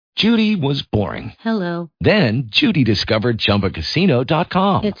Judy was boring. Hello. Then Judy discovered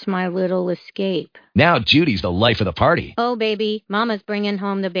ChumbaCasino.com. It's my little escape. Now Judy's the life of the party. Oh, baby, mama's bringing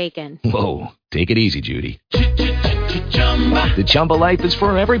home the bacon. Whoa, take it easy, Judy. The Chumba life is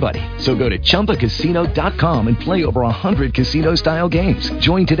for everybody. So go to ChumbaCasino.com and play over 100 casino-style games.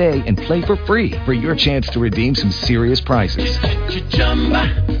 Join today and play for free for your chance to redeem some serious prizes.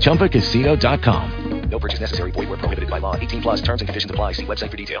 ChumbaCasino.com. No purchase necessary. Void where prohibited by law. 18 plus terms and conditions apply. See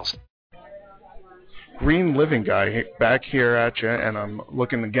website for details. Green Living Guy back here at you, and I'm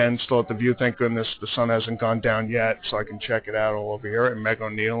looking again still at the view. Thank goodness the sun hasn't gone down yet, so I can check it out all over here. And Meg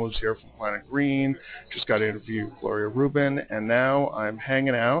O'Neill is here from Planet Green. Just got to interview Gloria Rubin, and now I'm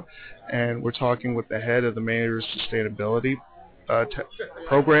hanging out, and we're talking with the head of the mayor's sustainability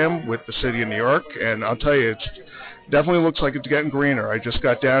program with the city of New York. And I'll tell you, it definitely looks like it's getting greener. I just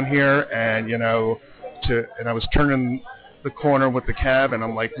got down here, and I was turning the corner with the cab, and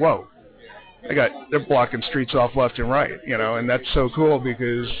I'm like, whoa. They're blocking streets off left and right, and that's so cool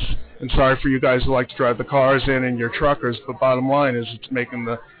because, and sorry for you guys who like to drive the cars in and your truckers, but bottom line is it's making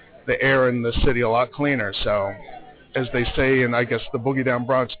the air in the city a lot cleaner. So, as they say, and I guess the Boogie Down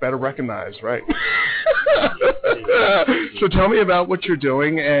Bronx, better recognized, right? So tell me about what you're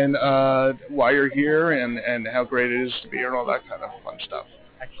doing and why you're here and how great it is to be here and all that kind of fun stuff.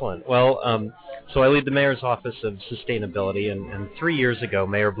 Excellent. Well, so I lead the Mayor's Office of Sustainability, and 3 years ago,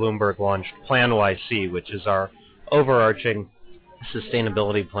 Mayor Bloomberg launched Plan YC, which is our overarching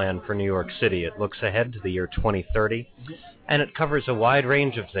sustainability plan for New York City. It looks ahead to the year 2030, and it covers a wide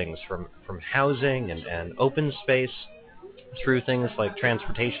range of things from housing and open space through things like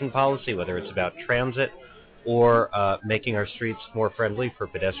transportation policy, whether it's about transit or making our streets more friendly for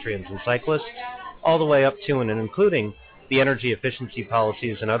pedestrians and cyclists, all the way up to and including the energy efficiency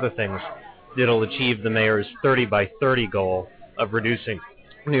policies and other things that'll achieve the mayor's 30 by 30 goal of reducing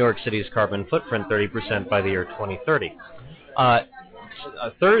New York City's carbon footprint 30% by the year 2030.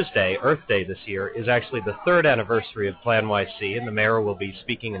 Thursday, Earth Day this year, is actually the third anniversary of Plan YC, and the mayor will be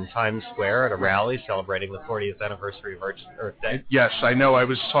speaking in Times Square at a rally celebrating the 40th anniversary of Earth Day. Yes, I know. I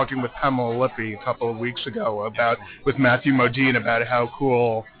was talking with Pamela Lippi a couple of weeks ago with Matthew Modine about how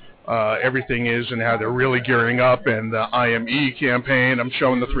cool everything is and how they're really gearing up, and the IME campaign. I'm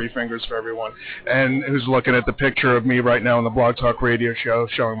showing the three fingers for everyone, and who's looking at the picture of me right now on the Blog Talk Radio show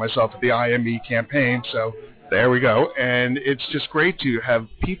showing myself at the IME campaign. So there we go. And it's just great to have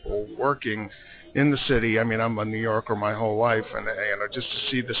people working in the city. I mean, I'm a New Yorker my whole life, and just to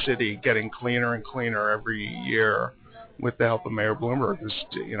see the city getting cleaner and cleaner every year with the help of Mayor Bloomberg,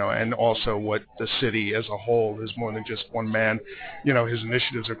 and also what the city as a whole is more than just one man. His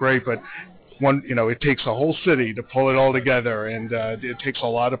initiatives are great, but it takes a whole city to pull it all together, and it takes a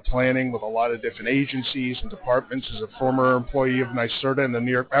lot of planning with a lot of different agencies and departments. As a former employee of NYSERDA and the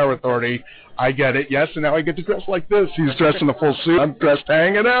New York Power Authority, I get it, yes, and now I get to dress like this. He's dressed in a full suit. I'm dressed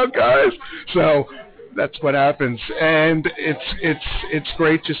hanging out, guys. So that's what happens, and it's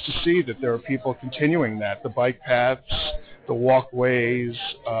great just to see that there are people continuing that. The bike paths, the walkways,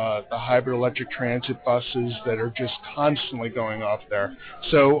 the hybrid electric transit buses that are just constantly going off there.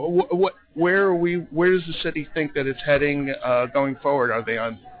 So where does the city think that it's heading going forward? Are they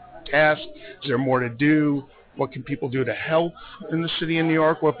on task? Is there more to do? What can people do to help in the city of New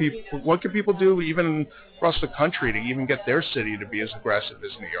York? What can people do even across the country to even get their city to be as aggressive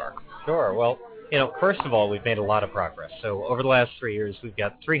as New York? Sure. Well, first of all, we've made a lot of progress. So over the last 3 years, we've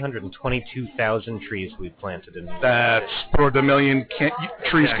got 322,000 trees we've planted in New York. That's for the million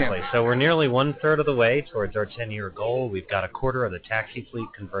trees. Exactly. So we're nearly one-third of the way towards our 10-year goal. We've got a quarter of the taxi fleet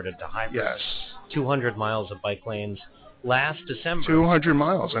converted to hybrid. Yes. 200 miles of bike lanes. Last December. 200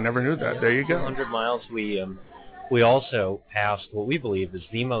 miles. I never knew that. There you go. 200 miles. We also passed what we believe is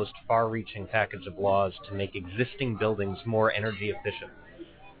the most far-reaching package of laws to make existing buildings more energy efficient.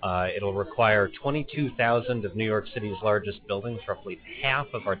 It'll require 22,000 of New York City's largest buildings, roughly half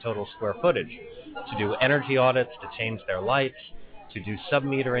of our total square footage, to do energy audits, to change their lights, to do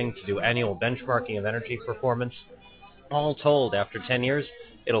sub-metering, to do annual benchmarking of energy performance. All told, after 10 years,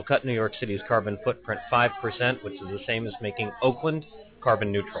 it'll cut New York City's carbon footprint 5%, which is the same as making Oakland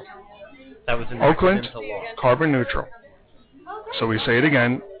carbon neutral. That was in Oakland law. Carbon neutral. So we say it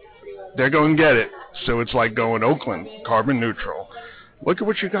again. They're going to get it. So it's like going Oakland carbon neutral. Look at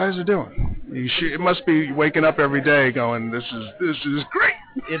what you guys are doing. It must be waking up every day going, this is great.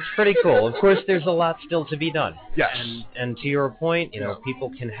 It's pretty cool. Of course, there's a lot still to be done. Yes. And to your point,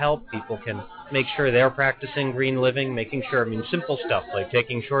 people can help. People can make sure they're practicing green living, making sure, simple stuff like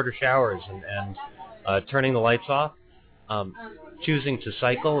taking shorter showers and turning the lights off, choosing to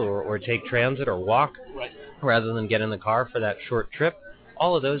cycle or take transit or walk rather than get in the car for that short trip.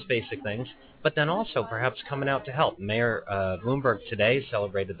 all of those basic things, but then also perhaps coming out to help. Mayor Bloomberg today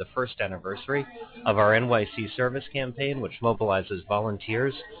celebrated the first anniversary of our NYC service campaign, which mobilizes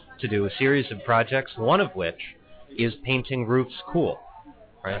volunteers to do a series of projects, one of which is painting roofs cool.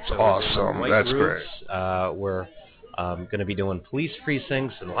 Right? That's awesome. That's roofs, great. We're going to be doing police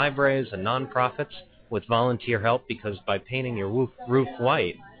precincts and libraries and nonprofits with volunteer help, because by painting your roof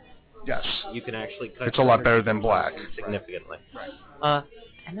white, yes, you can actually cut it's a lot better than black significantly.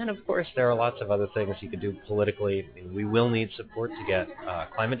 And then, of course, there are lots of other things you could do politically. I mean, we will need support to get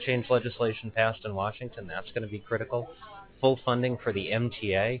climate change legislation passed in Washington. That's going to be critical. Full funding for the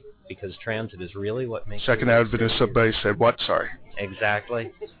MTA, because transit is really what makes Second Adventist somebody said what? Sorry.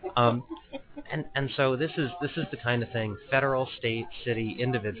 Exactly. And so this is the kind of thing, federal, state, city,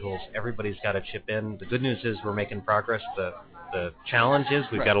 individuals, everybody's got to chip in. The good news is we're making progress. The challenge is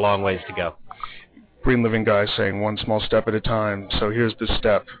we've got a long ways to go. Green Living guy saying one small step at a time. So here's the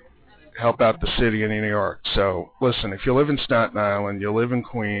step. Help out the city in New York. So listen, if you live in Staten Island, you live in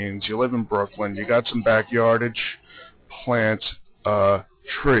Queens, you live in Brooklyn, you got some backyardage, plant a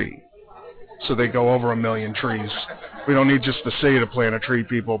tree. So they go over 1 million trees. We don't need just the city to plant a tree,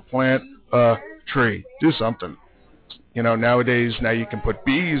 people. Plant a tree. Do something. You know, nowadays, now you can put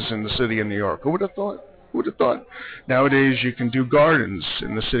bees in the city of New York. Who would have thought? Who would have thought? Nowadays, you can do gardens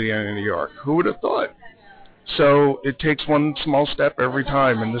in the city of New York. Who would have thought? So it takes one small step every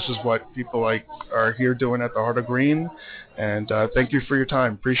time, and this is what people like are here doing at the Heart of Green. And thank you for your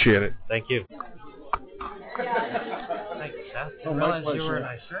time. Appreciate it. Thank you. Thanks, Seth. I realized you were a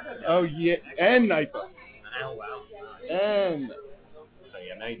nice shirt. Oh, yeah, and NIPA. Oh, wow. And so,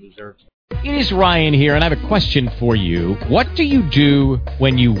 yeah, now you deserve It is Ryan here, and I have a question for you. What do you do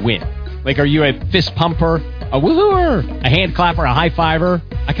when you win? Like, are you a fist pumper, a woohooer, a hand clapper, a high fiver?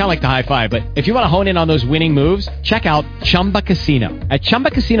 I kind of like the high five, but if you want to hone in on those winning moves, check out Chumba Casino. At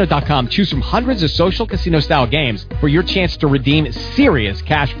ChumbaCasino.com, choose from hundreds of social casino-style games for your chance to redeem serious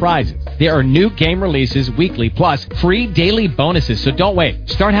cash prizes. There are new game releases weekly, plus free daily bonuses, so don't wait.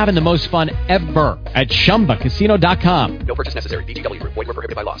 Start having the most fun ever at ChumbaCasino.com. No purchase necessary. VGW Group. Void where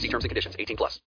prohibited by law. See terms and conditions. 18+.